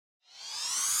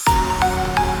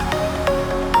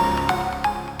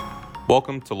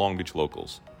Welcome to Long Beach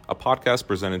Locals, a podcast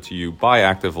presented to you by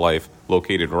Active Life,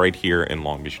 located right here in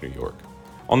Long Beach, New York.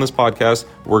 On this podcast,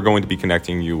 we're going to be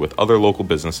connecting you with other local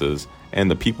businesses and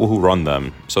the people who run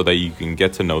them so that you can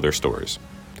get to know their stories.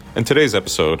 In today's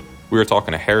episode, we are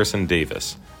talking to Harrison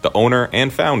Davis, the owner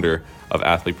and founder of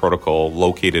Athlete Protocol,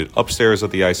 located upstairs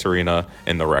at the Ice Arena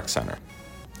in the Rec Center.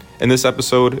 In this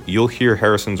episode, you'll hear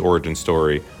Harrison's origin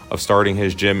story of starting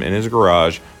his gym in his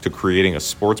garage to creating a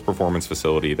sports performance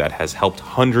facility that has helped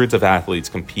hundreds of athletes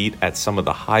compete at some of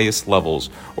the highest levels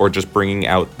or just bringing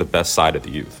out the best side of the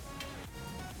youth.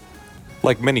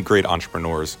 Like many great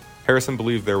entrepreneurs, Harrison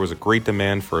believed there was a great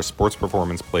demand for a sports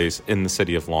performance place in the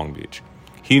city of Long Beach.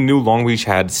 He knew Long Beach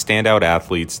had standout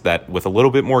athletes that, with a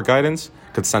little bit more guidance,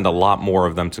 could send a lot more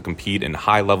of them to compete in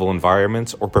high-level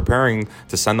environments or preparing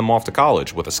to send them off to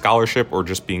college with a scholarship or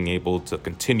just being able to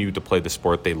continue to play the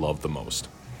sport they love the most.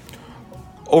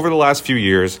 Over the last few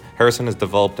years, Harrison has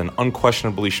developed an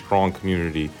unquestionably strong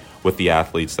community with the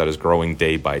athletes that is growing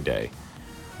day by day.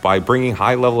 By bringing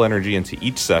high-level energy into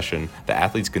each session, the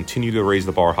athletes continue to raise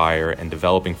the bar higher and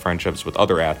developing friendships with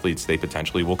other athletes they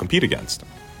potentially will compete against.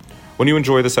 When you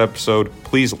enjoy this episode,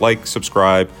 please like,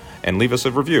 subscribe, and leave us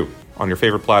a review on your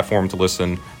favorite platform to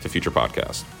listen to future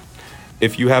podcasts.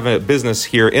 If you have a business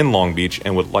here in Long Beach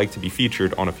and would like to be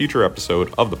featured on a future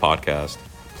episode of the podcast,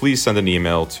 please send an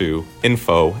email to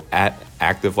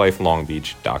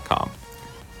info@activelifelongbeach.com.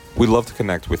 We'd love to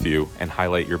connect with you and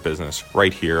highlight your business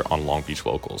right here on Long Beach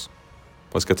Locals.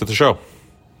 Let's get to the show.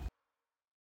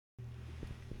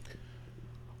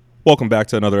 Welcome back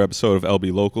to another episode of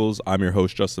LB Locals. I'm your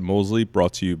host, Justin Mosley,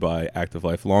 brought to you by Active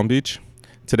Life Long Beach.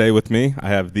 Today with me, I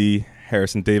have the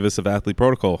Harrison Davis of Athlete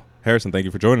Protocol. Harrison, thank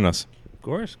you for joining us. Of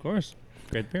course.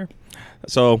 Great to be here.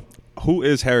 So, who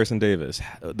is Harrison Davis,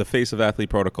 the face of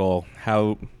Athlete Protocol?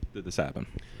 How did this happen?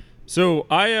 So,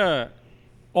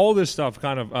 all this stuff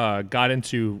kind of got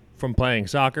into from playing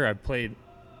soccer. I played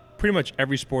pretty much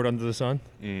every sport under the sun.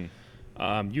 You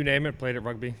name it, played at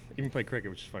rugby, even played cricket,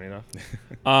 which is funny enough.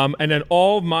 And then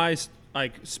all of my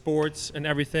sports and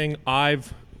everything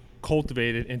I've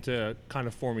cultivated into kind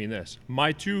of forming this.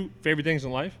 My two favorite things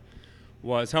in life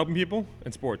was helping people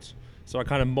and sports. So I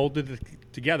kind of molded it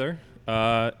together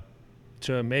to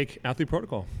make Athlete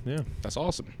Protocol. Yeah. That's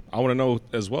awesome. I want to know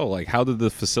as well, like, how did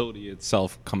the facility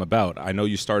itself come about? I know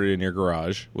you started in your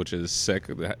garage, which is sick.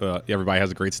 Everybody has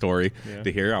a great story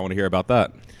to hear. I want to hear about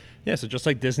that. Yeah, so just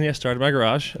like Disney, I started my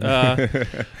garage.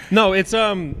 No, it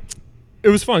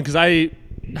was fun because I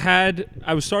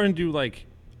was starting to do like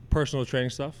personal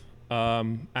training stuff.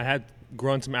 I had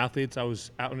grown some athletes. I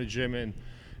was out in the gym in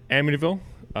Amityville.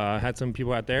 Had some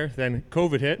people out there. Then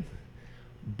COVID hit.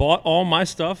 Bought all my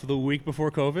stuff the week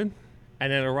before COVID,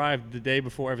 and then arrived the day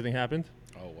before everything happened.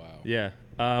 Oh, wow. Yeah.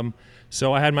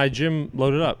 So I had my gym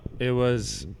loaded up. It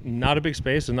was not a big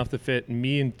space, enough to fit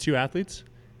me and two athletes.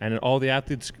 And then all the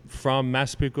athletes from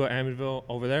Massapequa, Amityville,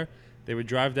 over there, they would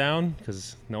drive down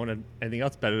because no one had anything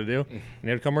else better to do, and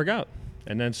they would come work out.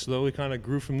 And then slowly kind of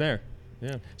grew from there.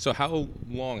 Yeah. So how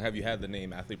long have you had the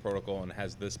name Athlete Protocol, and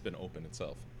has this been open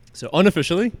itself? So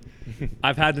unofficially,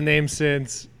 I've had the name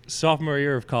since sophomore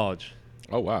year of college.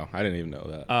 Oh, wow. I didn't even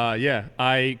know that. Yeah.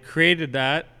 I created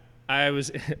that. I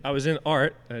was in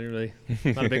art. I didn't really,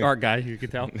 not a big art guy, you could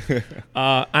tell.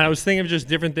 And I was thinking of just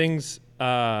different things,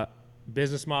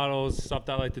 business models, stuff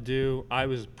that I like to do. I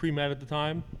was pre-med at the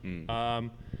time.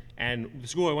 And the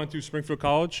school I went to, Springfield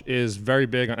College, is very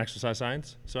big on exercise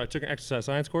science. So I took an exercise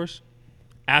science course.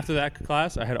 After that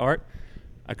class, I had art.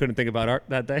 I couldn't think about art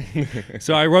that day.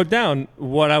 So I wrote down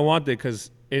what I wanted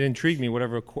because it intrigued me,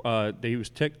 whatever that he was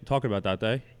talking about that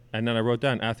day. And then I wrote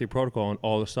down Athlete Protocol and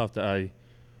all the stuff that I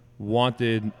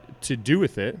wanted to do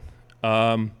with it.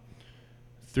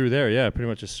 Through there, yeah, pretty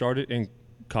much just started in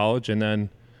college, and then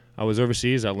I was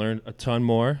overseas. I learned a ton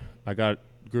more. I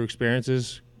grew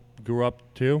experiences, grew up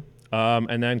too,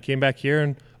 and then came back here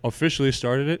and officially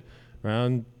started it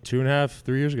around 2.5,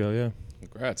 3 years ago. Yeah.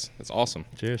 Congrats. That's awesome.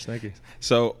 Cheers. Thank you.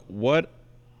 So what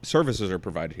services are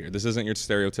provided here? This isn't your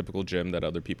stereotypical gym that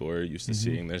other people are used to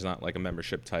seeing. There's not like a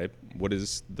membership type. What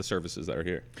is the services that are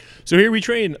here? So here we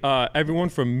train everyone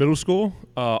from middle school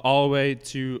all the way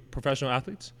to professional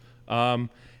athletes.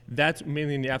 That's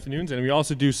mainly in the afternoons, and we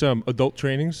also do some adult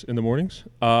trainings in the mornings.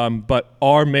 But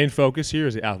our main focus here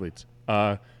is the athletes,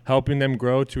 helping them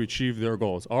grow to achieve their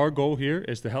goals. Our goal here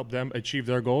is to help them achieve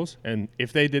their goals, and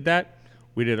if they did that,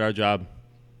 we did our job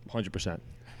 100%.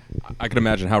 I can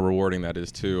imagine how rewarding that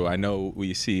is, too. I know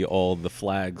we see all the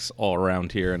flags all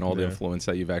around here and all the influence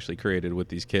that you've actually created with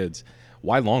these kids.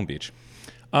 Why Long Beach?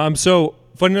 So,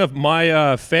 funny enough,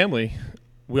 my family,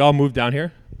 we all moved down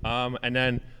here, and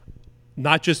then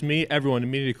not just me, everyone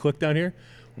immediately clicked down here.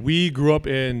 We grew up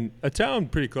in a town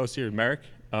pretty close here, Merrick,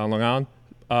 Long Island.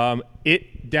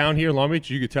 It down here in Long Beach,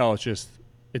 you could tell it's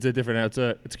a different,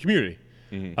 it's a community.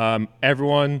 Mm-hmm.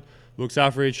 Everyone looks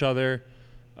out for each other.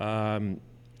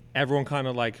 Everyone kind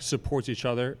of like supports each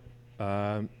other.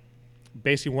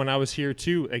 Basically, when I was here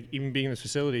too, like even being in this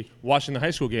facility, watching the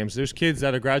high school games, there's kids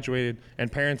that are graduated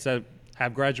and parents that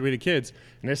have graduated kids,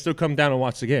 and they still come down and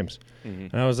watch the games.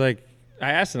 Mm-hmm. And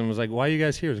I asked them, I was like, why are you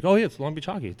guys here? He's like, oh yeah, it's Long Beach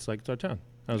hockey. It's our town.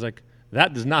 I was like,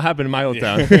 that does not happen in my old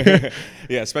town.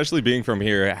 Yeah, especially being from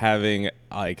here, having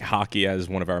like hockey as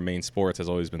one of our main sports has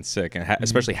always been sick, and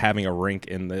especially having a rink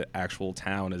in the actual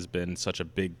town has been such a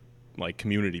big like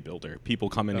community builder. People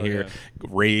come in here,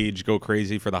 rage, go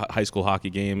crazy for the high school hockey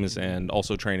games, and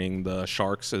also training the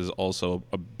Sharks is also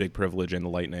a big privilege in the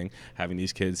Lightning. Having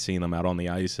these kids, seeing them out on the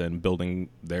ice and building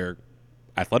their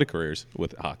athletic careers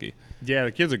with hockey. Yeah,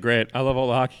 the kids are great. I love all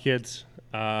the hockey kids.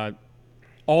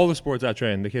 All the sports I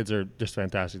train, the kids are just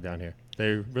fantastic down here.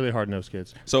 They're really hard-nosed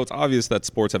kids. So it's obvious that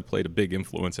sports have played a big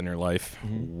influence in your life.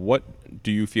 Mm-hmm. What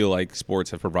do you feel like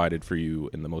sports have provided for you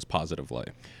in the most positive light?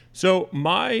 So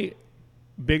my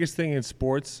biggest thing in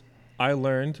sports I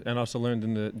learned, and also learned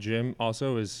in the gym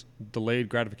also, is delayed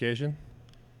gratification.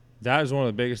 That is one of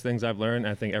the biggest things I've learned.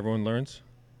 I think everyone learns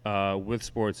with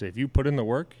sports. If you put in the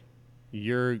work,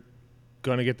 you're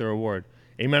going to get the reward.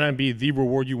 It may not be the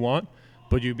reward you want,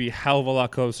 but you'd be a hell of a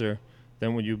lot closer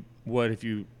than what you would if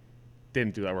you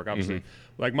didn't do that work, obviously.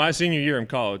 Mm-hmm. Like my senior year in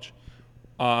college,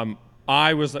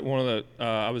 I was like one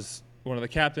of the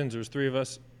captains. There was 3 of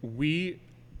us. We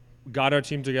got our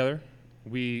team together.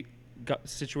 We got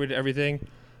situated everything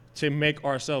to make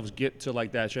ourselves get to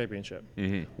like that championship.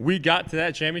 Mm-hmm. We got to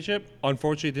that championship.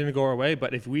 Unfortunately, it didn't go our way.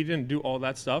 But if we didn't do all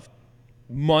that stuff,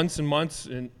 months and months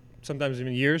and sometimes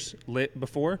even years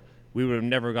before, we would have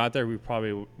never got there. We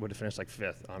probably would have finished like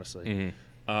 5th, honestly.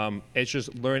 Mm-hmm. It's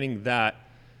just learning that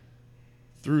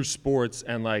through sports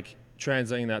and like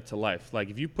translating that to life. Like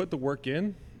if you put the work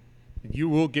in, you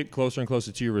will get closer and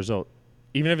closer to your result.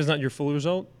 Even if it's not your full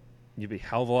result, you'd be a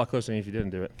hell of a lot closer than if you didn't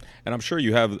do it. And I'm sure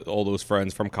you have all those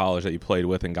friends from college that you played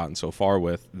with and gotten so far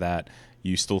with that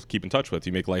you still keep in touch with.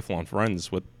 You make lifelong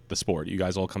friends with the sport. You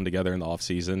guys all come together in the off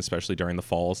season, especially during the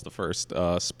fall. It's the first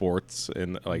sports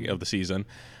of the season.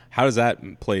 How does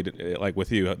that play like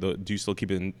with you? Do you still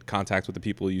keep in contact with the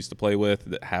people you used to play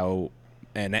with?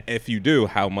 And if you do,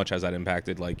 how much has that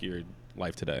impacted like your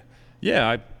life today?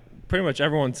 Yeah, pretty much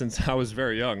everyone since I was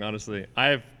very young. Honestly, I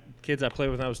have kids I played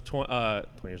with when I was 20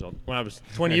 years old. When I was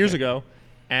 20 years ago,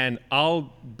 and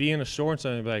I'll be in a store and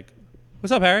something and be like,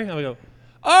 "What's up, Harry?" I'll go,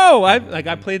 "Oh, I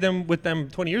played with them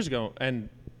 20 years ago." And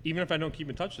even if I don't keep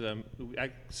in touch with them,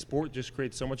 sport just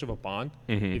creates so much of a bond.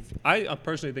 Mm-hmm. I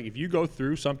personally think if you go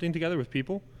through something together with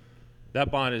people, that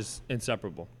bond is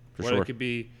inseparable. For sure. It could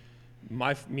be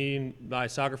me and my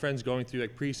soccer friends going through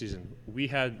like preseason. We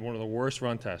had one of the worst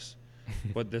run tests.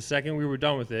 But the second we were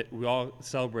done with it, we all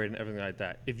celebrated and everything like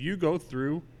that. If you go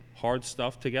through hard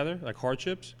stuff together, like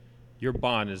hardships, your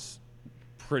bond is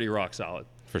pretty rock solid.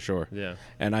 For sure. Yeah.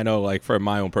 And I know, like, from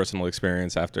my own personal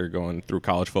experience after going through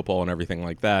college football and everything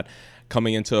like that,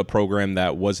 coming into a program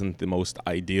that wasn't the most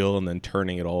ideal and then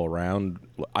turning it all around,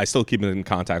 I still keep in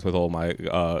contact with all my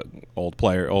all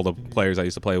the players I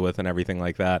used to play with and everything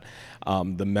like that.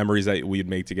 The memories that we'd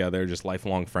make together, just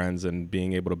lifelong friends, and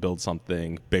being able to build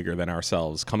something bigger than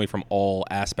ourselves, coming from all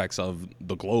aspects of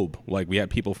the globe. Like, we had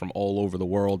people from all over the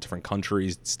world, different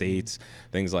countries, states,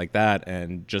 things like that,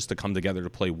 and just to come together to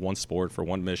play one sport for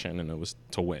one mission, and it was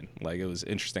to win. Like, it was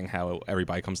interesting how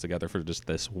everybody comes together for just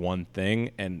this one thing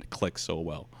and clicks so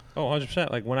well. Oh, 100%.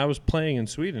 Like, when I was playing in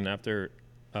Sweden after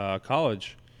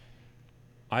college,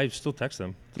 I still text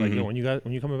them. It's like, when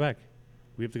you coming back?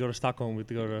 We have to go to Stockholm. We have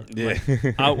to go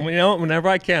to whenever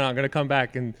I can, I'm gonna come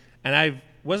back. And I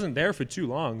wasn't there for too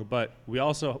long, but we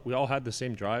all had the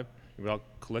same drive. We all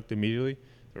clicked immediately.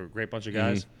 They were a great bunch of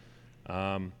guys.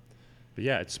 But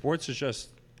yeah, sports is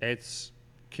just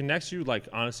connects you like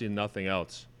honestly nothing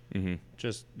else.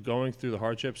 Just going through the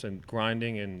hardships and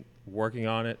grinding and working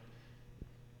on it,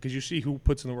 because you see who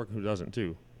puts in the work and who doesn't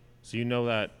too. So you know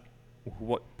that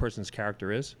what person's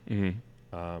character is.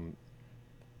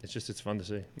 It's fun to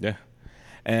see. Yeah.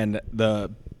 And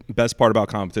the best part about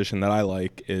competition that I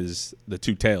like is the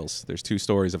two tales. There's two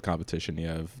stories of competition. You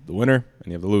have the winner and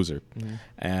you have the loser.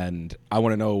 And I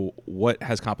want to know, what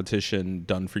has competition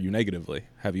done for you negatively?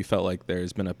 Have you felt like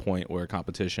there's been a point where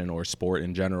competition or sport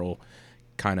in general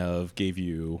kind of gave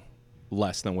you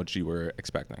less than what you were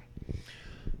expecting?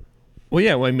 Well,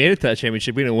 yeah, when we made it to that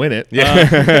championship, we didn't win it.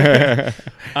 Yeah.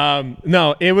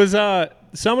 No, it was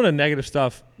some of the negative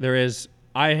stuff there is.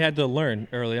 I had to learn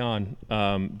early on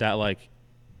that like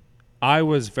I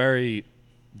was very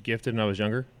gifted when I was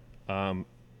younger, and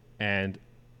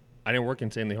I didn't work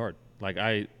insanely hard. Like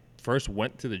I first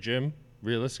went to the gym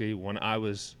realistically when I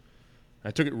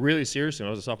took it really seriously when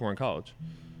I was a sophomore in college.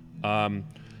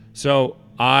 So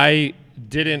I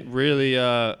didn't really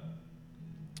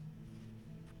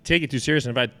take it too serious.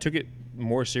 And if I took it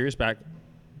more serious back,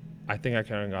 I think I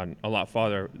could have gotten a lot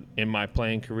farther in my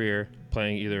playing career,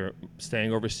 playing either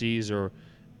staying overseas or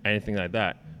anything like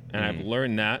that. And I've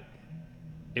learned that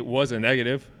it was a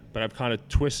negative, but I've kind of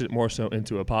twisted it more so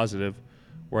into a positive,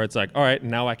 where it's like, all right,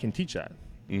 now I can teach that.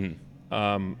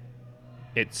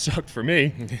 It sucked for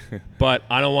me, but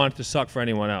I don't want it to suck for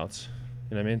anyone else.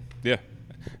 You know what I mean? Yeah,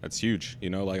 that's huge. You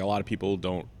know, like a lot of people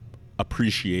don't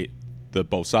appreciate the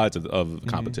both sides of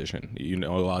competition. You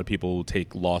know, a lot of people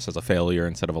take loss as a failure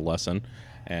instead of a lesson,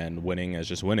 and winning as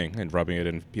just winning and rubbing it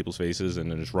in people's faces and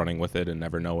then just running with it and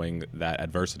never knowing that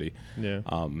adversity. Yeah.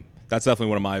 That's definitely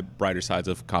one of my brighter sides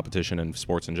of competition and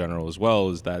sports in general as well,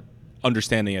 is that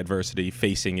understanding adversity,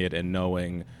 facing it, and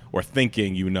knowing or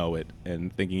thinking you know it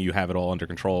and thinking you have it all under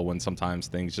control when sometimes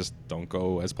things just don't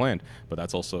go as planned. But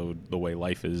that's also the way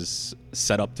life is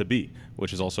set up to be,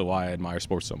 which is also why I admire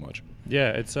sports so much.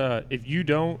 Yeah, it's if you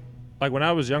don't, like when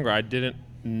I was younger, I didn't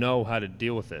know how to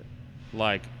deal with it.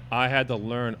 Like I had to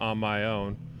learn on my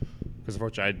own because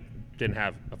unfortunately I didn't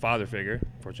have a father figure.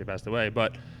 Unfortunately, he passed away.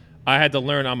 But I had to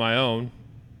learn on my own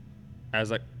as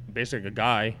like basically a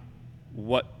guy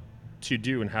what to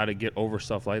do and how to get over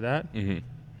stuff like that. And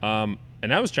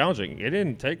that was challenging. It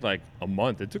didn't take like a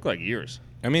month. It took like years.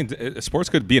 I mean, sports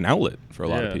could be an outlet for a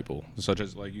lot of people, such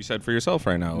as like you said for yourself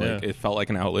right now. Like it felt like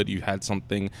an outlet. You had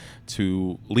something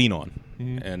to lean on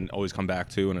and always come back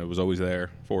to, and it was always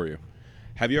there for you.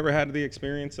 Have you ever had the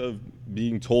experience of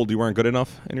being told you weren't good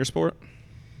enough in your sport?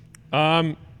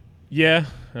 Yeah,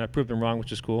 and I proved them wrong,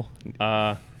 which is cool.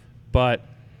 But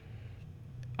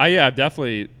I've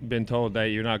definitely been told that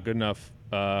you're not good enough.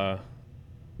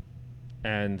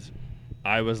 And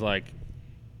I was like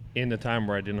in the time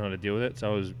where I didn't know how to deal with it.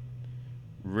 So I was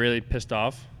really pissed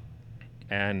off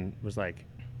and was like,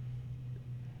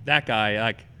 that guy,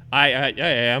 like, I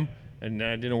am. And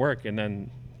then it didn't work. And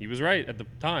then he was right at the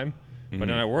time. But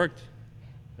then I worked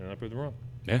and I proved him wrong.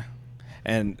 Yeah.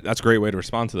 And that's a great way to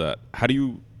respond to that. How do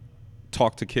you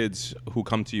talk to kids who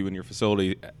come to you in your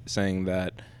facility saying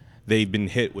that they've been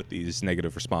hit with these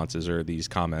negative responses or these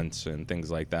comments and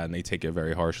things like that, and they take it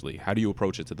very harshly? How do you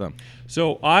approach it to them?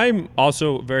 So I'm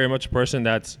also very much a person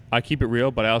I keep it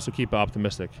real, but I also keep it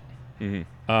optimistic.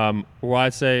 What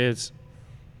I'd say is,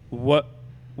 what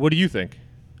do you think?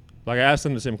 Like I asked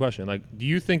them the same question. Like, do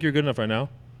you think you're good enough right now?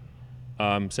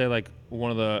 Say like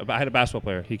I had a basketball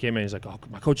player. He came in. He's like, oh,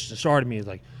 my coach just started me. He's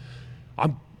like,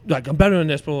 I'm better than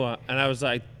this. Blah, blah, blah. And I was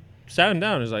like, sat him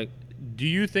down. He's like, do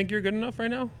you think you're good enough right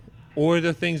now? Or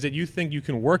the things that you think you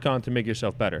can work on to make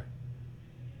yourself better?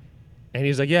 And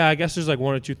he's like, yeah, I guess there's like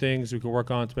one or two things we can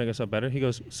work on to make ourselves better. He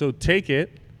goes, so take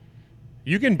it.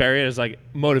 You can bury it as like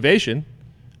motivation,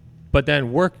 but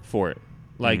then work for it.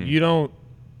 Like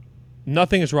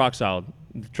nothing is rock solid.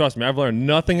 Trust me, I've learned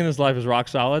nothing in this life is rock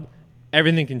solid.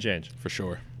 Everything can change. For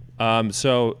sure.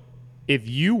 So if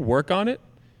you work on it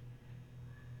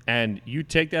and you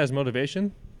take that as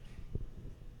motivation,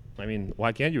 I mean,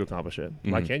 why can't you accomplish it?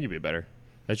 Why can't you be better?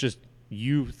 That's just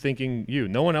you thinking you.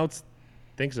 No one else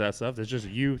thinks of that stuff. It's just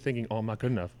you thinking, oh, I'm not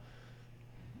good enough.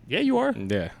 Yeah, you are.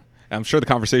 Yeah. I'm sure the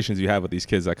conversations you have with these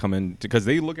kids that come in, because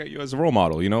they look at you as a role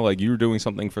model, you know, like you're doing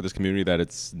something for this community that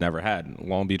it's never had.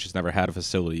 Long Beach has never had a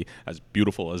facility as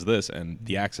beautiful as this and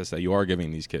the access that you are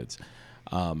giving these kids.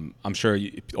 I'm sure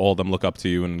all of them look up to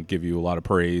you and give you a lot of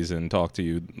praise and talk to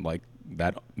you like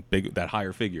that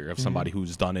higher figure of somebody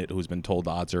who's done it, who's been told the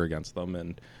odds are against them,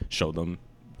 and show them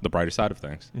the brighter side of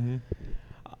things.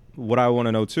 What I want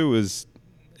to know too is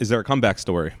there a comeback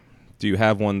story? Do you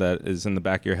have one that is in the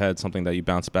back of your head, something that you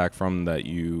bounce back from, that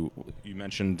you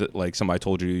mentioned, like somebody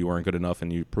told you weren't good enough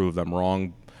and you proved them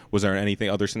wrong? Was there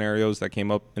other scenarios that came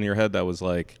up in your head that was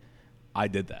like, I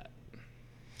did that?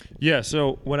 Yeah,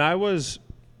 so when I was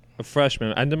a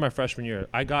freshman, I ended my freshman year,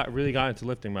 I really got into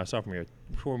lifting my sophomore year,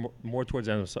 more towards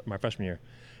the end of my freshman year.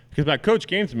 Because my coach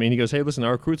came to me and he goes, hey, listen,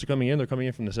 our recruits are coming in. They're coming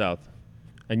in from the South.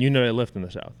 And you know they lift in the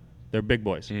South. They're big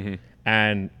boys.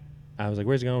 And I was like,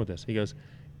 where's he going with this? He goes,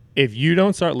 if you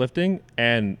don't start lifting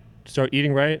and start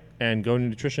eating right and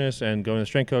going to nutritionist and going to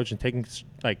strength coach and taking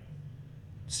like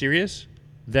serious,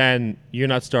 then you're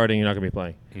not starting. You're not going to be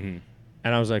playing.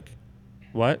 And I was like,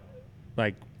 what?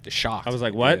 Like, shocked. I was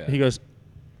like, what? Yeah. He goes,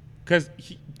 because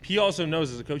he also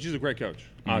knows as a coach, he's a great coach.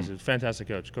 Honestly, fantastic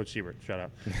coach, Coach Siebert.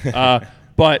 Shout out.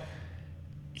 But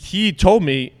he told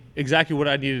me exactly what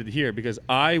I needed to hear because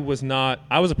I was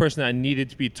a person that needed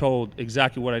to be told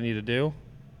exactly what I needed to do.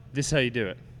 This is how you do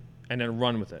it, and then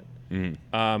run with it.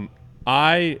 I'm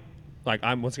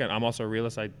also a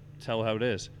realist. I tell how it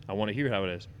is. I want to hear how it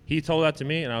is. He told that to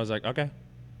me, and I was like, okay.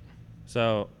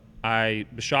 So I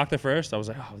was shocked at first. I was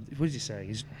like, oh, what is he saying?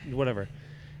 He's whatever.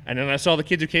 And then I saw the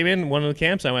kids who came in one of the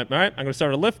camps. I went, all right, I'm going to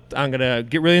start a lift. I'm going to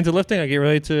get really into lifting. I get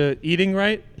really into eating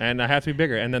right, and I have to be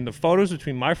bigger. And then the photos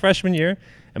between my freshman year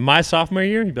and my sophomore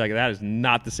year, you'd be like, that is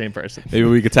not the same person. Maybe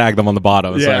we could tag them on the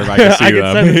bottom so everybody can see I them.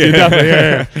 can send them to you, definitely.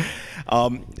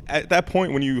 Yeah. At that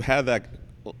point, when you had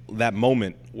that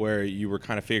moment where you were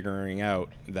kind of figuring out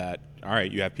that, all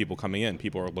right, you have people coming in,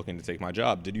 people are looking to take my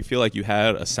job, did you feel like you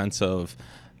had a sense of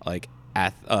like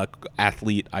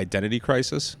athlete identity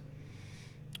crisis?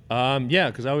 Yeah,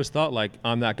 because I always thought like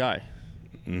I'm that guy.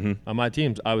 On my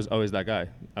teams, I was always that guy.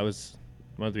 I wanted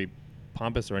to be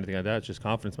pompous or anything like that. It's just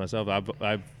confidence in myself.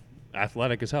 I'm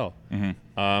athletic as hell,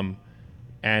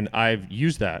 and I've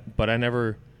used that, but I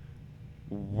never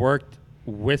worked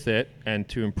with it and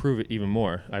to improve it even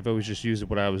more. I've always just used it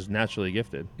what I was naturally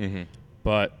gifted.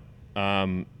 But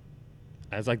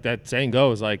as like that saying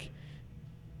goes, like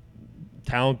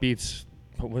talent beats.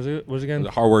 What was it again?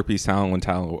 Hard work beats talent when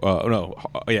talent.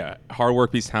 Hard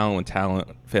work beats talent when talent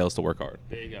fails to work hard.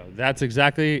 There you go. That's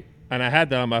exactly. And I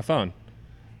had that on my phone.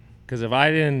 Because if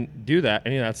I didn't do that,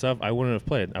 any of that stuff, I wouldn't have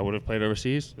played. I would have played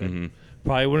overseas.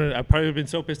 Probably wouldn't. I probably would have been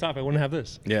so pissed off I wouldn't have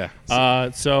this. Yeah.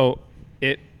 So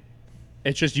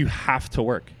it's just you have to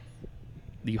work.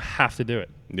 You have to do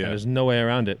it. Yeah. And there's no way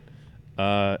around it.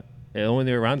 The only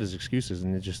way around is excuses,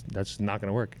 and that's not going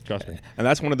to work. Trust me. And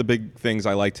that's one of the big things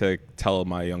I like to tell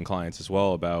my young clients as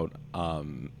well about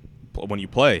when you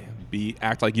play.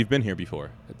 Act like you've been here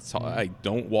before. I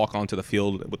don't walk onto the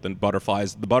field with the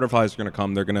butterflies. The butterflies are going to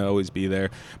come. They're going to always be there.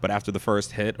 But after the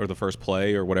first hit or the first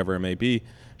play or whatever it may be,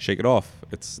 shake it off.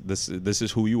 This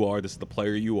is who you are. This is the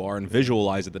player you are, and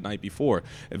visualize it the night before.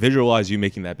 Visualize you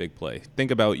making that big play.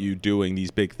 Think about you doing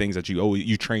these big things that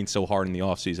you trained so hard in the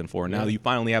off season for. And now that you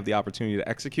finally have the opportunity to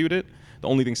execute it, the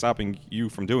only thing stopping you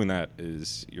from doing that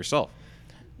is yourself.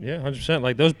 Yeah, 100%.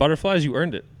 Like those butterflies, you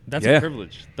earned it. That's a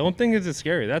privilege. Don't think it's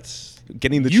scary. That's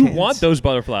getting the you chance. Want those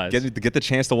butterflies. Get the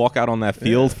chance to walk out on that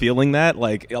field feeling that.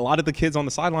 Like a lot of the kids on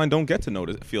the sideline don't get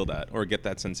to feel that or get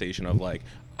that sensation of like,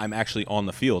 I'm actually on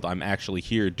the field. I'm actually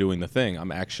here doing the thing.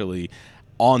 I'm actually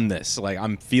on this. Like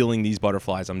I'm feeling these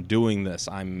butterflies. I'm doing this.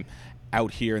 I'm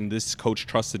out here, and this coach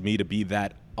trusted me to be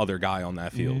that other guy on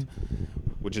that field,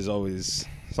 which is always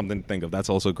something to think of. That's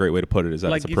also a great way to put it, is that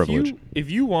like it's a privilege.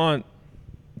 If you want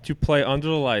to play under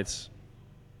the lights,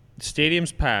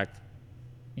 stadium's packed.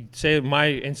 Say my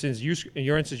instance, in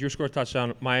your instance, you score a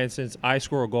touchdown. My instance, I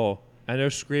score a goal, and they're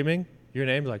screaming your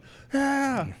name, like,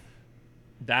 ah,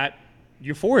 that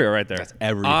euphoria right there. That's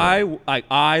everything.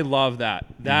 I love that.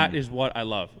 That is what I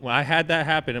love. When I had that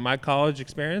happen in my college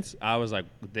experience, I was like,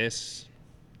 this.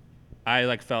 I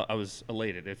was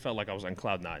elated. It felt like I was on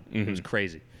cloud nine. It was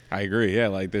crazy. I agree. Yeah,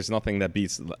 like there's nothing that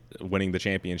beats winning the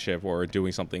championship or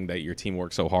doing something that your team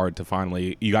worked so hard to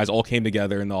finally. You guys all came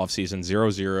together in the offseason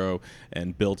 0-0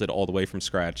 and built it all the way from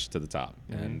scratch to the top.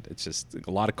 And it's just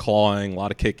a lot of clawing, a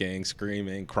lot of kicking,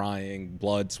 screaming, crying,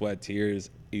 blood, sweat, tears,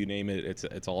 you name it.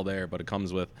 It's all there. But it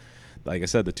comes with, like I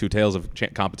said, the two tails of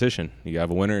competition. You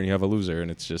have a winner and you have a loser,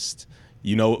 and it's just.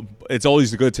 It's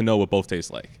always good to know what both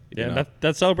taste like. Yeah,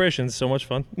 that celebration is so much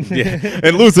fun. Yeah,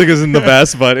 and losing isn't the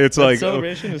best, but it's like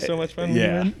celebration is so much fun.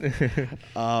 Yeah.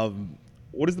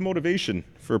 What is the motivation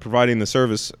for providing the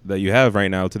service that you have right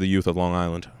now to the youth of Long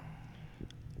Island?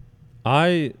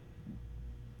 I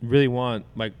really want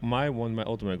one of my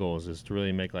ultimate goals is to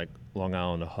really make like Long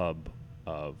Island a hub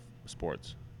of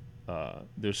sports.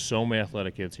 There's so many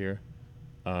athletic kids here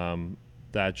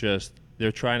that just.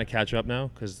 They're trying to catch up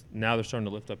now because now they're starting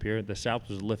to lift up here. The South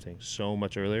was lifting so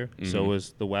much earlier. So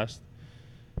was the West.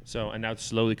 And now it's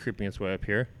slowly creeping its way up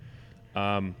here.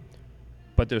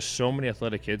 But there's so many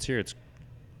athletic kids here. It's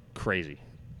crazy.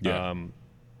 Yeah.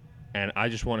 And I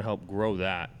just want to help grow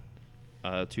that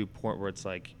to a point where it's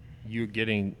like you're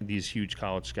getting these huge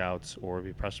college scouts or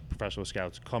professional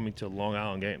scouts coming to Long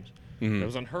Island games. That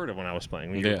was unheard of when I was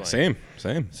playing. When you were playing.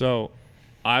 Same. So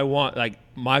I want,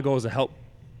 my goal is to help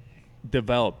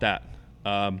develop that,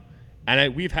 and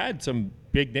we've had some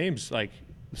big names like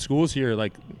schools here.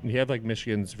 Like we have like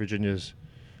Michigan's, Virginia's,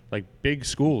 like big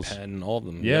schools. Penn, all of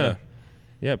them. Yeah.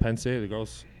 Penn State, the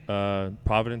girls,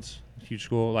 Providence, huge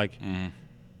school. Like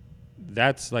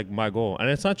that's like my goal, and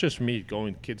it's not just for me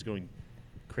kids going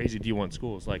crazy D1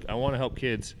 schools. Like I want to help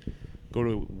kids go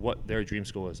to what their dream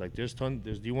school is. Like there's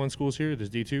D1 schools here,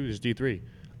 there's D2, there's D3.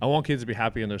 I want kids to be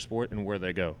happy in their sport and where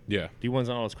they go. Yeah. D1's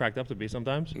not all it's cracked up to be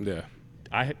sometimes. Yeah.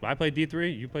 I played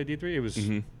D3. You played D3. It was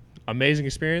Mm-hmm. amazing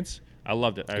experience. I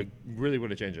loved it. I really would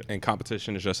have changed it. And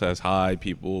competition is just as high.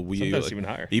 Sometimes even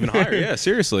higher. Even higher, yeah.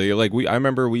 Seriously, like I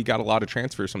remember we got a lot of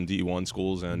transfers from D1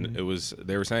 schools, and Mm-hmm.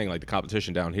 they were saying like the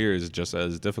competition down here is just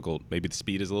as difficult. Maybe the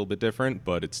speed is a little bit different,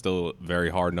 but it's still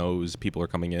very hard nosed. People are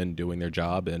coming in, doing their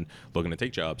job, and looking to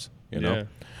take jobs. You know,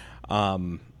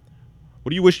 what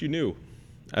do you wish you knew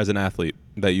as an athlete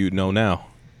that you know now?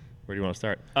 Where do you want to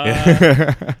start?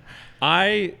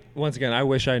 I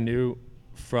wish I knew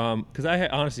because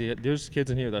honestly, there's kids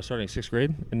in here that are starting 6th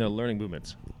grade and they're learning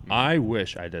movements. I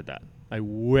wish I did that. I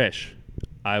wish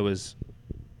I was.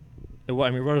 I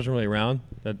mean, runners weren't really around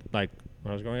that like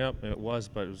when I was growing up. It was,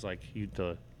 but it was like you had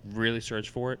to really search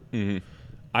for it. Mm-hmm.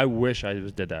 I wish I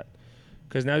just did that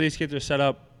because now these kids are set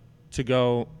up to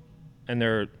go and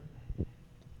they're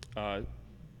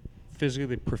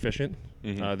physically proficient.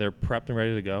 Mm-hmm. They're prepped and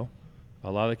ready to go. A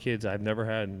lot of the kids I've never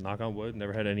had, knock on wood,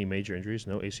 never had any major injuries,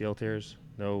 no ACL tears,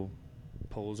 no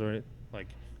pulls or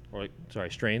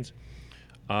strains.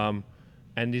 And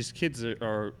these kids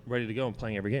are ready to go and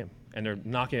playing every game, and they're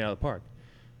knocking it out of the park.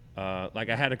 Like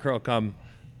I had a girl come,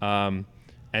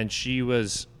 and she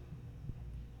was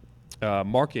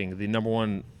marking the number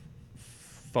 1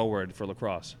 forward for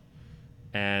lacrosse,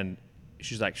 and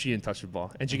she's like, she didn't touch the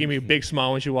ball. And she gave me a big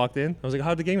smile when she walked in. I was like,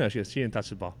 how'd the game go? She goes, she didn't touch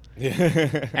the ball.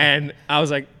 And I was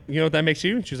like, you know what that makes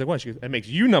you? She was like, what? She goes, it makes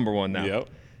you number 1 now. Yep.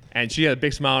 And she had a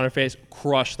big smile on her face,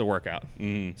 crushed the workout.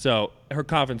 So her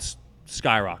confidence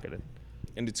skyrocketed.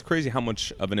 And it's crazy how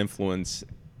much of an influence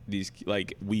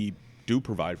we do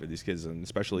provide for these kids, and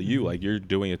especially you. Like you're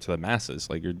doing it to the masses.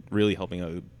 Like you're really helping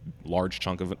a large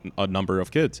chunk of a number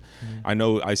of kids. I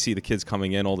know I see the kids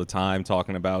coming in all the time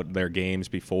talking about their games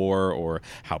before or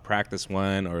how practice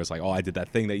went, or it's like, oh, I did that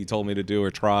thing that you told me to do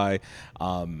or try.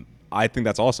 I think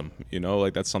that's awesome. You know,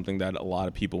 like that's something that a lot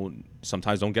of people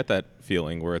sometimes don't get that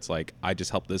feeling where it's like, I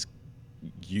just helped this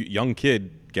young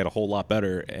kid get a whole lot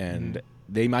better, and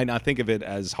they might not think of it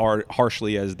as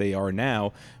harshly as they are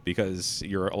now because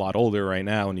you're a lot older right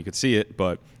now and you could see it,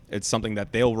 but it's something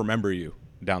that they'll remember you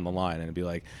down the line and it'd be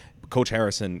like, Coach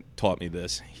Harrison taught me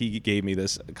this. He gave me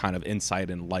this kind of insight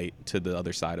and light to the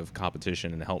other side of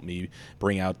competition and helped me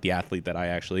bring out the athlete that I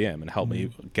actually am and help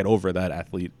me get over that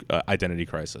athlete identity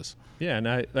crisis. Yeah, and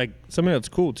I like something that's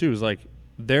cool too is like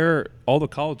all the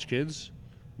college kids,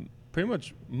 pretty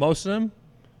much most of them,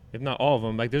 if not all of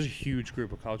them, like there's a huge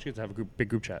group of college kids that have a big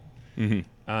group chat.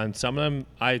 And some of them,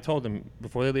 I told them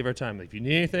before they leave our time, like, if you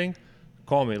need anything,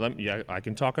 call me. I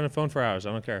can talk on the phone for hours.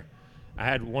 I don't care. I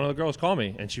had one of the girls call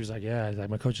me, and she was like, yeah, like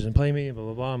my coach doesn't play me, blah,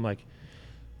 blah, blah. I'm like,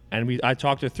 and I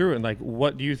talked her through it, and like,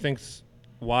 why do you think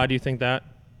that?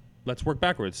 Let's work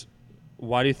backwards.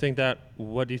 Why do you think that?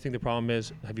 What do you think the problem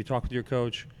is? Have you talked with your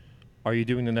coach? Are you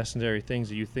doing the necessary things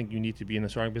that you think you need to be in the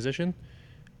starting position?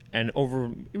 And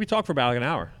we talked for about like an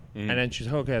hour. And then she's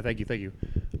like, okay, thank you.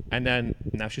 And then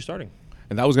now she's starting.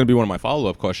 And that was going to be one of my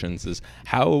follow-up questions is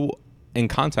how in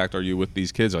contact are you with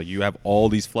these kids? Like you have all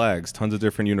these flags, tons of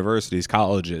different universities,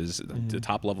 colleges, the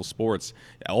top level sports,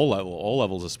 all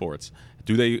levels of sports.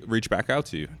 Do they reach back out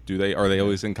to you? Are they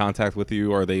always in contact with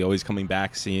you? Are they always coming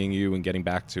back, seeing you and getting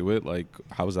back to it? Like,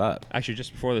 how's that? Actually,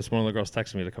 just before this, one of the girls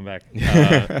texted me to come back.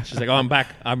 She's like, oh, I'm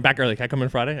back early. Can I come in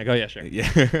Friday? I go, yeah, sure.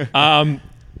 Yeah.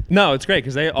 No, it's great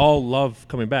because they all love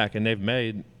coming back, and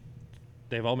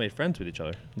they've all made friends with each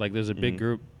other. Like, there's a big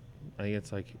group. I think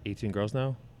it's like 18 girls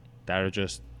now that are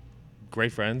just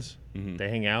great friends. They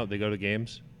hang out. They go to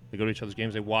games. They go to each other's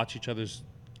games. They watch each other's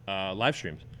live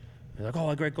streams. They're like,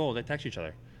 oh, great goal. They text each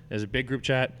other. There's a big group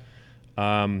chat,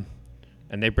 and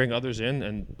they bring others in,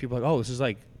 and people are like, oh, this is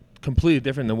like completely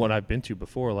different than what I've been to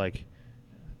before. Like,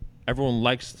 everyone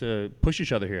likes to push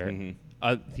each other here.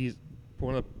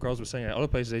 One of the girls was saying at other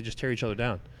places they just tear each other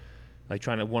down, like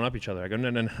trying to one up each other. I go,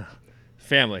 no,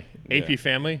 family, AP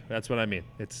family. That's what I mean.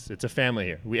 It's a family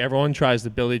here. Everyone tries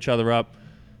to build each other up.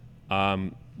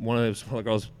 One of the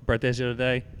girls' birthdays the other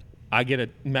day, I get a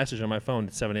message on my phone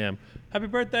at 7 a.m. Happy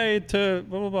birthday to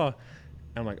blah blah blah.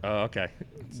 I'm like, oh, okay.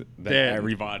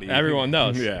 Everyone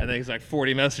knows. Yeah. And then it's like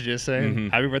 40 messages saying,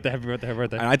 happy birthday, happy birthday, happy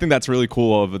birthday. And I think that's really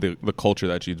cool of the culture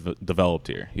that you've developed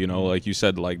here. You know, like you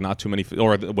said, like not too many,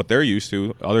 what they're used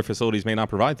to, other facilities may not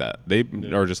provide that. They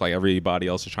are just like everybody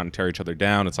else is trying to tear each other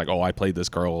down. It's like, oh, I played this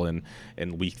girl in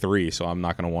week 3, so I'm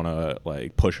not going to want to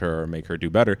like push her or make her do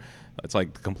better. It's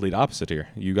like the complete opposite here.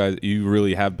 You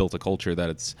really have built a culture that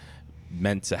it's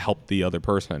meant to help the other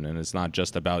person, and it's not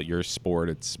just about your sport.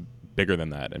 It's bigger than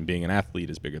that, and being an athlete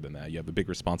is bigger than that. You have a big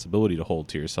responsibility to hold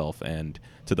to yourself and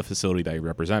to the facility that you're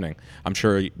representing. I'm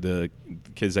sure the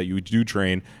kids that you do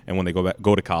train, and when they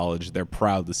go to college, they're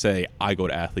proud to say, I go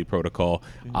to Athlete Protocol.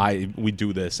 We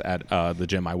do this at the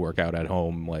gym I work out at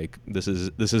home. Like, this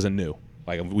isn't new.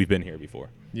 Like, we've been here before.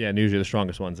 Yeah, and usually the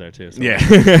strongest ones there too. So.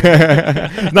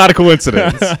 Yeah. Not a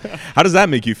coincidence. How does that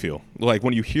make you feel? Like,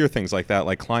 when you hear things like that,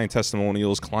 like client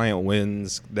testimonials, client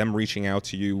wins, them reaching out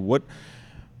to you, what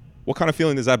kind of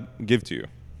feeling does that give to you?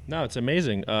 No, it's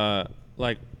amazing.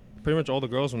 Like, pretty much all the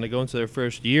girls, when they go into their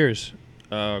first years,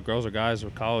 girls or guys or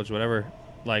college, whatever,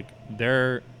 like,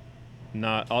 they're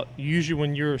not usually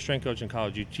when you're a strength coach in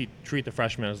college, you treat the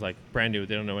freshmen as like brand new.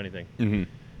 They don't know anything. Mm-hmm.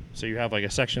 So you have like a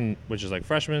section which is like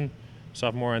freshman,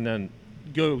 sophomore, and then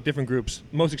go different groups.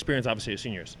 Most experienced, obviously, is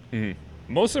seniors. Mm-hmm.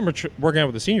 Most of them are working out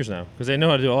with the seniors now because they know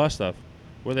how to do all that stuff,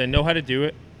 where they know how to do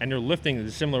it, and they're lifting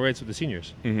at similar rates with the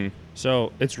seniors. Mm-hmm.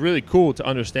 So it's really cool to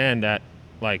understand that,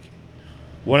 like,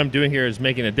 what I'm doing here is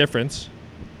making a difference,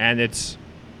 and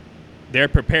they're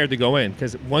prepared to go in,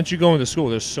 because once you go into school,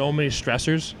 there's so many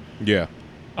stressors. Yeah.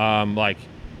 Like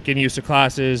getting used to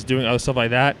classes, doing other stuff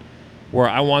like that, where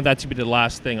I want that to be the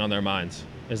last thing on their minds.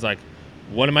 Is like,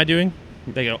 what am I doing?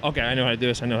 They go, okay, I know how to do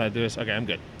this. Okay, I'm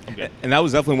good. And that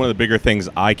was definitely one of the bigger things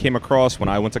I came across when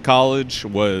I went to college,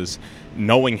 was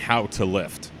knowing how to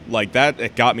lift. Like that,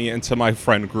 it got me into my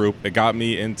friend group. It got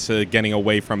me into getting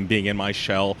away from being in my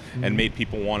shell, and made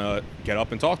people want to get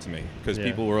up and talk to me, because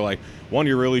people were like, one,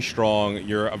 you're really strong,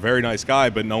 you're a very nice guy,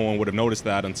 but no one would have noticed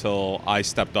that until I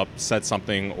stepped up, said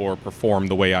something, or performed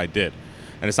the way I did.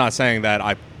 And it's not saying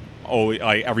that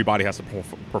everybody has to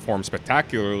perform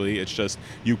spectacularly. It's just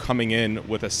you coming in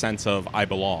with a sense of, I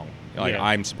belong.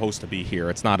 I'm supposed to be here.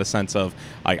 It's not a sense of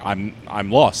I'm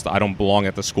lost. I don't belong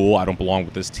at the school. I don't belong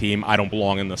with this team. I don't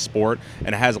belong in the sport.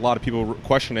 And it has a lot of people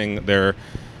questioning their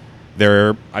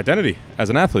identity as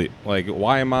an athlete. Like,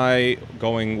 why am I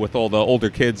going with all the older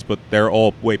kids, but they're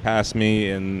all way past me,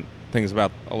 and things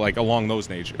about along that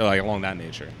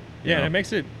nature. Yeah, and it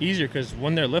makes it easier because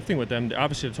when they're lifting with them, they're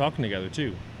obviously talking together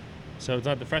too. So it's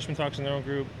not the freshman talks in their own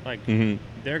group. Like,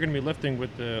 they're going to be lifting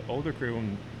with the older crew,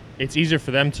 and it's easier for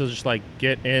them to just like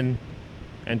get in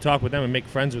and talk with them and make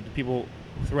friends with the people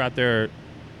throughout their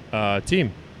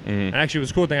team. And actually, it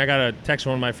was a cool thing. I got a text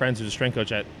from one of my friends who's a strength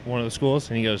coach at one of the schools,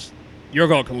 and he goes, "Your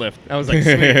girl can lift." I was like,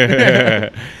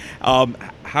 sweet.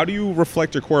 How do you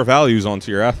reflect your core values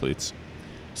onto your athletes?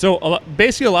 So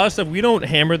basically, a lot of stuff, we don't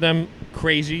hammer them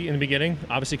crazy in the beginning,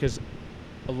 obviously, because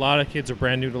a lot of kids are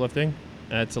brand new to lifting.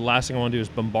 And it's the last thing I want to do is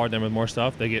bombard them with more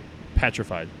stuff. They get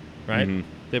petrified, right?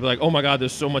 They'd be like, oh my God,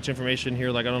 there's so much information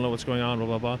here. Like, I don't know what's going on,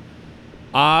 blah, blah,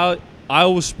 blah. I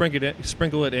will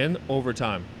sprinkle it in over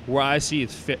time where I see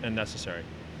it's fit and necessary.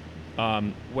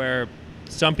 Where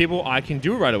some people, I can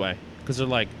do it right away because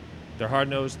they're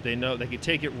hard-nosed. They know they can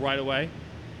take it right away.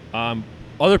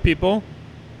 Other people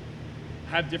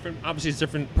have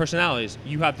different personalities.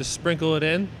 You have to sprinkle it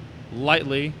in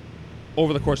lightly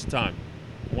over the course of time.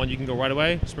 One you can go right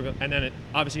away, sprinkle, and then it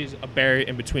obviously is a barrier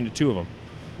in between the two of them.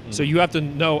 So you have to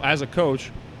know, as a coach,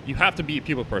 you have to be a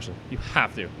people person. You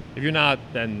have to. If you're not,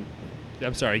 then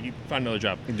I'm sorry, you find another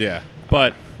job. Yeah.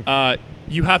 But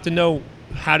you have to know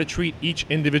how to treat each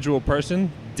individual person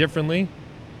differently,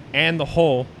 and the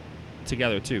whole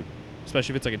together too.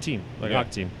 Especially if it's like a team, like a hockey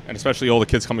team. And especially all the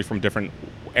kids coming from different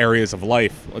areas of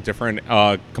life, different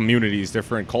communities,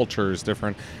 different cultures,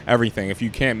 different everything. If you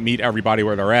can't meet everybody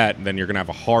where they're at, then you're going to have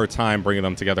a hard time bringing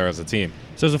them together as a team.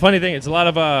 So it's a funny thing. It's a lot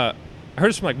of, I heard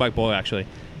this from like Mike Boyle, actually.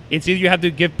 It's either you have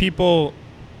to give people,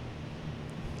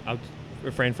 I'll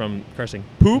refrain from cursing,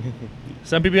 poop.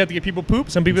 Some people have to give people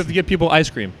poop. Some people have to give people ice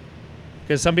cream.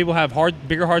 Because some people have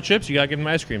bigger hardships, you got to give them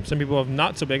ice cream. Some people have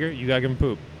not so bigger, you got to give them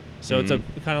poop. So it's a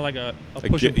kind of like a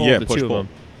push and pull of the two of them.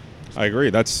 I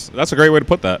agree. That's a great way to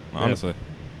put that, honestly.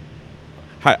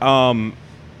 Yeah. Hi.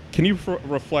 Can you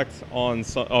reflect on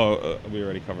some? We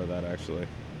already covered that, actually.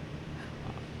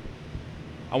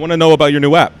 I want to know about your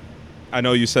new app. I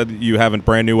know you said you have a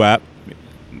brand new app.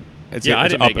 I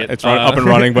didn't make it. It's up and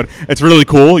running, but it's really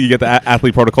cool. You get the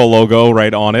Athlete Protocol logo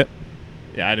right on it.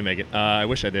 Yeah, I didn't make it. I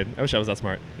wish I did. I wish I was that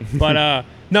smart. But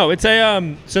no, it's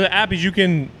a so the app is, you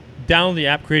can download the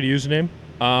app, create a username,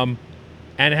 and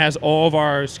it has all of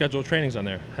our scheduled trainings on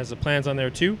there. It has the plans on there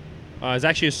too. It's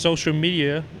actually a social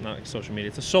media, not like social media,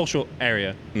 it's a social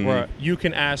area where you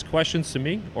can ask questions to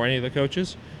me or any of the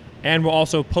coaches, and we'll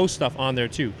also post stuff on there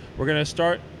too. We're going to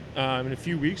start in a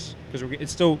few weeks, because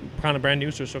it's still kind of brand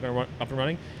new, so we're still going to run up and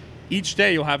running. Each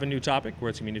day you'll have a new topic, where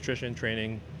it's going to be nutrition,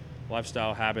 training,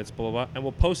 lifestyle, habits, blah, blah, blah, and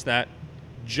we'll post that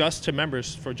just to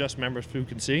members, for just members who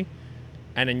can see.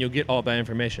 and then you'll get all that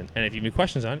information. And if you have any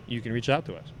questions on it, you can reach out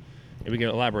to us, and we can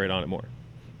elaborate on it more.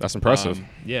 That's impressive.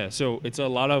 Yeah, so it's a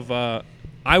lot of.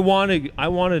 I want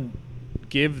to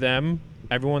give them,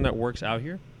 everyone that works out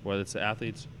here, whether it's the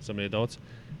athletes, some of the adults,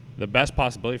 the best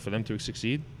possibility for them to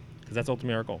succeed, because that's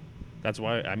ultimately our goal. That's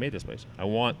why I made this place. I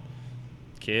want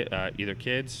either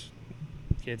kids,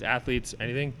 athletes,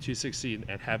 anything to succeed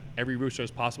and have every resource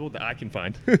possible that I can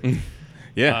find.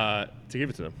 Yeah. To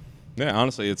give it to them. Yeah,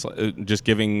 honestly, it's just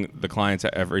giving the clients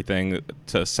everything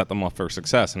to set them up for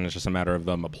success, and it's just a matter of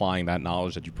them applying that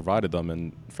knowledge that you provided them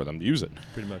and for them to use it.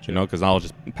 Pretty much, you know, because knowledge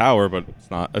is power, but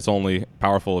it's only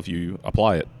powerful if you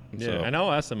apply it. Yeah, So. and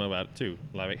I'll ask them about it too.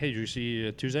 Like, hey, did you see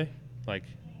Tuesday? Like,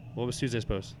 what was Tuesday's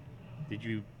post? Did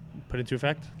you put it into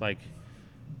effect? Like,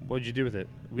 what did you do with it?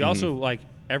 We also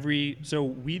so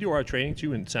we do our training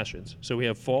too in sessions. So we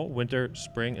have fall, winter,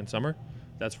 spring, and summer.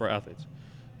 That's for our athletes.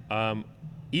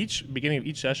 Each beginning of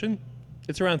each session,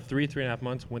 it's around 3.5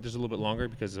 months. Winter's a little bit longer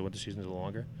because the winter season is a little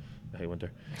longer. I hate winter.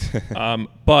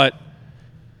 But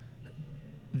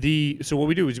so what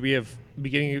we do is we have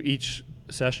beginning of each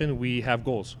session, we have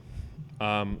goals.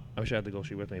 I wish I had the goal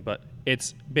sheet with me, but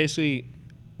it's basically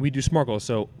we do SMART goals.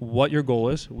 So what your goal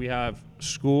is, we have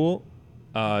school,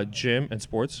 gym, and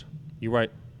sports. You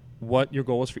write what your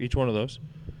goal is for each one of those.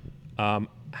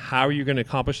 How are you going to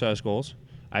accomplish those goals?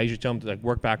 I usually tell them to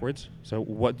work backwards. So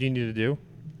what do you need to do?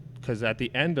 Because at the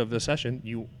end of the session,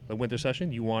 the winter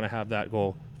session, you want to have that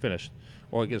goal finished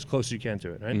or get as close as you can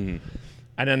to it, right? Mm-hmm.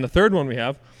 And then the third one we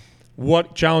have,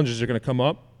 what challenges are going to come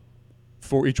up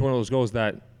for each one of those goals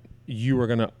that you are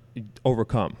going to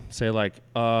overcome? Say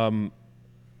I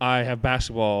have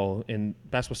basketball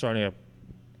starting up,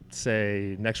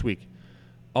 say, next week.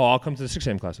 Oh, I'll come to the 6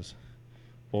 a.m. classes.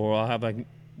 Or I'll have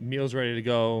meals ready to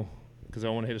go because I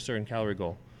want to hit a certain calorie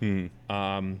goal.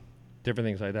 Different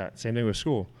things like that. Same thing with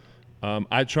school.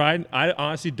 I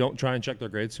honestly don't try and check their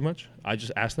grades too much. I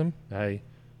just ask them. I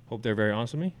hope they're very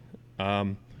honest with me,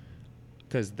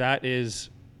 because that is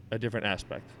a different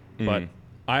aspect. But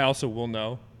I also will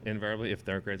know invariably if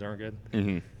their grades aren't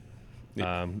good,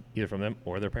 either from them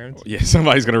or their parents. Yeah,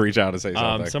 somebody's going to reach out and say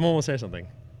something. Someone will say something,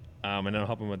 and then I'll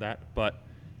help them with that. But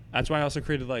that's why I also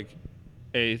created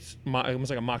almost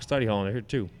like a mock study hall in here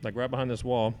too. Like right behind this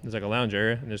wall, there's a lounge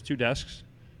area, and there's 2 desks.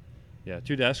 Yeah,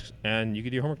 2 desks, and you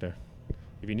can do your homework there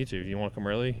if you need to. If you want to come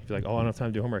early, if you're like, oh, I don't have time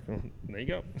to do homework, there you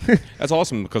go. That's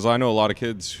awesome, because I know a lot of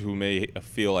kids who may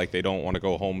feel like they don't want to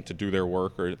go home to do their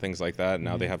work or things like that.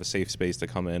 Now they have a safe space to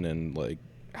come in and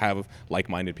have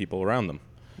like-minded people around them.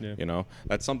 Yeah. You know,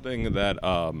 that's something that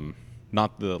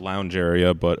not the lounge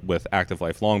area, but with Active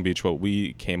Life Long Beach, what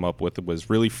we came up with was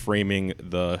really framing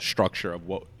the structure of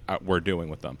what we're doing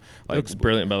with them. It looks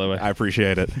brilliant, by the way. I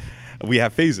appreciate it. We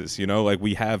have phases,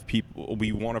 we have people,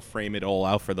 we want to frame it all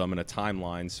out for them in a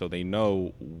timeline so they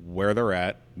know where they're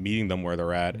at, meeting them where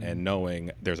they're at, and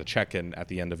knowing there's a check-in at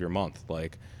the end of your month.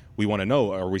 We want to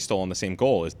know, are we still on the same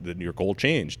goal? Did your goal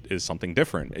changed? Is something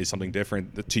different? Is something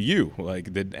different to you?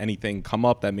 Did anything come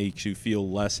up that makes you feel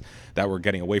less that we're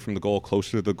getting away from the goal,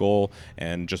 closer to the goal,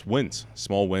 and just wins,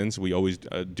 small wins? We always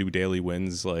do daily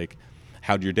wins,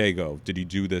 how'd your day go? Did you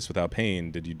do this without pain?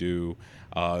 Did you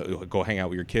go hang out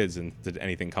with your kids, and did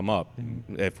anything come up?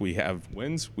 If we have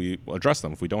wins, we address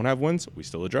them. If we don't have wins, we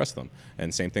still address them.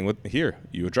 And same thing with here.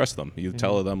 You address them. You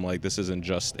tell them, this isn't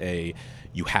just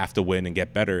you have to win and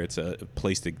get better. It's a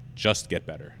place to just get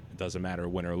better. It doesn't matter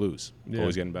win or lose. It's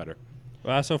always getting better.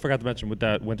 Well, I also forgot to mention with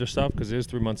that winter stuff, because it is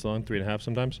 3 months long, 3.5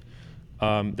 sometimes,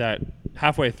 that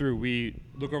halfway through we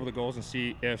look over the goals and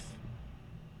see if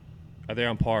are they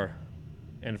on par.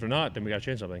 And if they're not, then we got to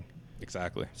change something.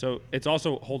 Exactly. So it's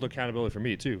also hold accountability for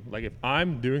me too. If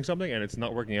I'm doing something and it's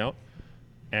not working out,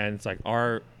 and it's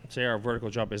our vertical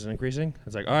jump isn't increasing,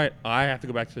 it's all right, I have to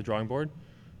go back to the drawing board,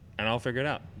 and I'll figure it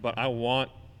out. But I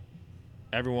want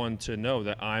everyone to know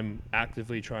that I'm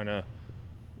actively trying to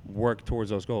work towards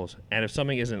those goals. And if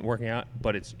something isn't working out,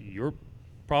 but it's your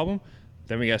problem,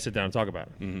 then we got to sit down and talk about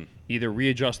it. Either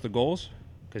readjust the goals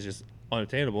because it's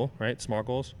unattainable, right? SMART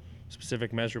goals.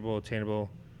 Specific, measurable, attainable,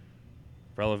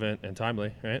 relevant, and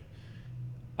timely, right?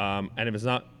 And if it's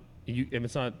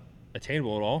not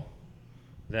attainable at all,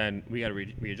 then we got to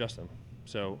readjust them.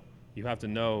 So you have to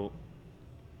know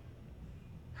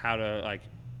how to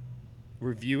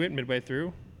review it midway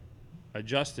through,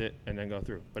 adjust it, and then go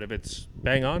through. But if it's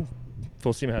bang on,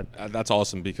 full steam ahead. That's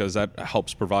awesome, because that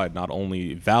helps provide not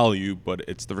only value, but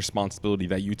it's the responsibility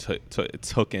that you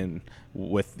took in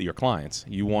with your clients.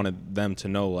 You wanted them to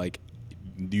know,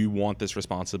 you want this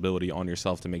responsibility on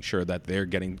yourself to make sure that they're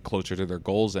getting closer to their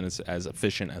goals and it's as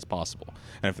efficient as possible.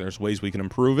 And if there's ways we can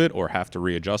improve it or have to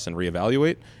readjust and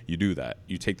reevaluate, you do that.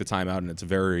 You take the time out, and it's a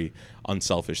very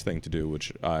unselfish thing to do,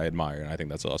 which I admire, and I think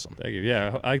that's awesome. Thank you.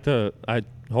 Yeah, I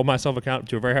hold myself accountable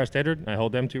to a very high standard. I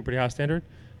hold them to a pretty high standard.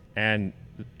 And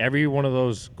every one of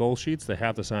those goal sheets, they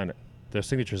have to sign it. Their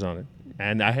signatures on it.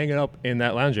 And I hang it up in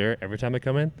that lounge area every time they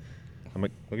come in. I'm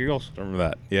like, look at your goals. Remember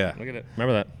that. Yeah. Look at it.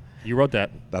 Remember that. You wrote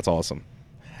that. That's awesome.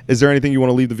 Is there anything you want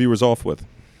to leave the viewers off with?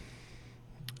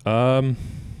 Let's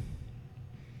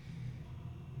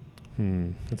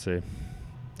see.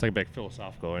 It's like a big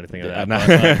philosophical or anything like that.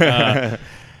 But,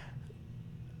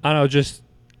 I don't know, just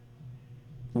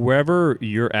wherever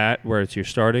you're at, where it's you're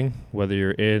starting, whether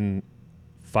you're in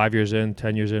 5 years in,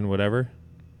 10 years in, whatever,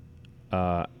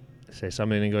 say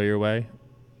something didn't go your way,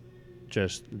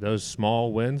 just those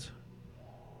small wins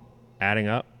adding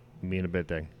up mean a big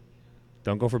thing.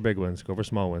 Don't go for big wins. Go for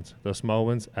small wins. Those small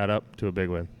wins add up to a big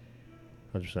win.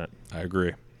 100%. I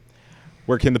agree.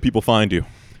 Where can the people find you?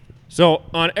 So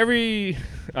on every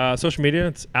social media,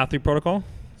 it's Athlete Protocol.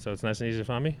 So it's nice and easy to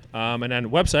find me. And then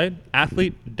website,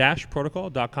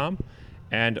 athlete-protocol.com.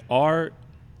 And our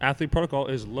Athlete Protocol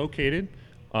is located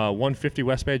 150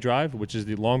 West Bay Drive, which is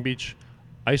the Long Beach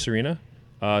Ice Arena,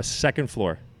 second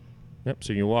floor. Yep.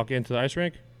 So you walk into the ice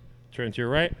rink, turn to your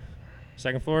right,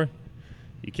 second floor.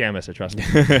 You can't miss it, trust me.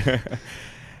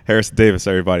 Harrison Davis,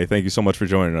 everybody. Thank you so much for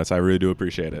joining us. I really do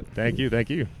appreciate it. Thank you. Thank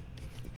you.